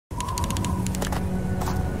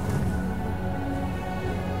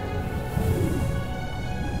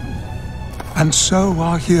And so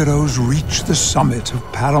our heroes reach the summit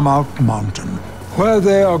of Paramount Mountain, where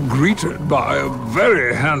they are greeted by a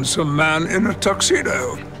very handsome man in a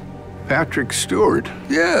tuxedo. Patrick Stewart?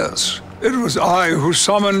 Yes, it was I who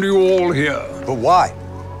summoned you all here. But why?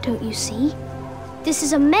 Don't you see? This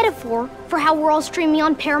is a metaphor for how we're all streaming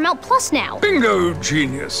on Paramount Plus now. Bingo,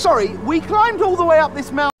 genius. Sorry, we climbed all the way up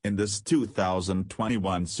this mountain. In this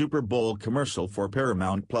 2021 Super Bowl commercial for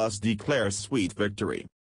Paramount Plus declares Sweet Victory.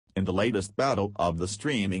 In the latest battle of the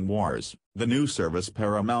streaming wars, the new service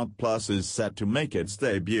Paramount Plus is set to make its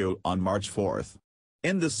debut on March 4th.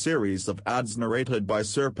 In this series of ads narrated by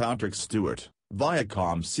Sir Patrick Stewart,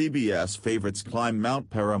 ViacomCBS favorites climb Mount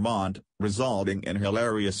Paramount, resulting in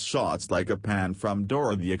hilarious shots like a pan from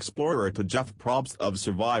Dora the Explorer to Jeff Probst of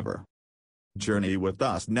Survivor. Journey with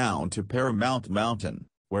us now to Paramount Mountain,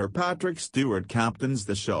 where Patrick Stewart captains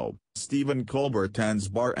the show. Stephen Colbert tends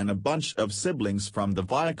bar and a bunch of siblings from the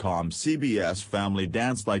ViacomCBS family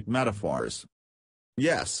dance like metaphors.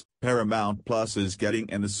 Yes, Paramount Plus is getting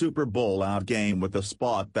in the Super Bowl ad game with a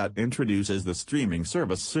spot that introduces the streaming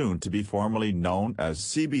service soon to be formally known as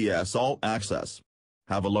CBS All Access.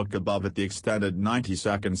 Have a look above at the extended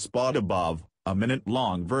 90-second spot above. A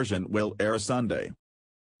minute-long version will air Sunday.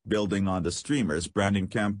 Building on the streamer's branding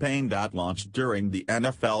campaign that launched during the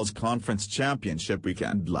NFL's Conference Championship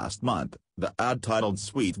weekend last month, the ad titled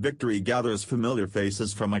Sweet Victory gathers familiar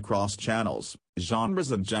faces from across channels,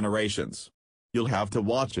 genres and generations. You'll have to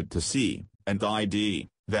watch it to see, and ID,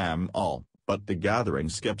 them all, but the gathering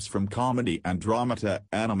skips from comedy and drama to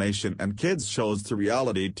animation and kids shows to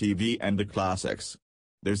reality TV and the classics.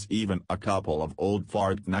 There's even a couple of old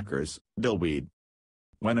fartneckers, dillweed.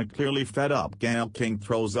 When a clearly fed-up Gayle King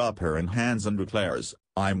throws up her hands and declares,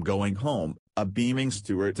 "I'm going home," a beaming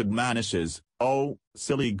Stewart admonishes, "Oh,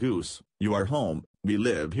 silly goose, you are home, we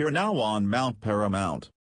live here now on Mount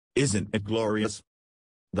Paramount. Isn't it glorious?"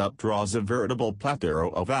 That draws a veritable plethora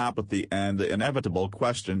of apathy and the inevitable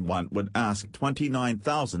question one would ask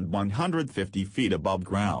 29,150 feet above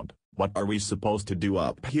ground, what are we supposed to do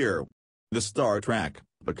up here? The Star Trek,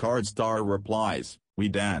 Picard star replies, "We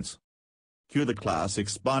dance." Cue the classic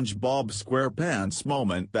SpongeBob SquarePants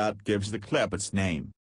moment that gives the clip its name.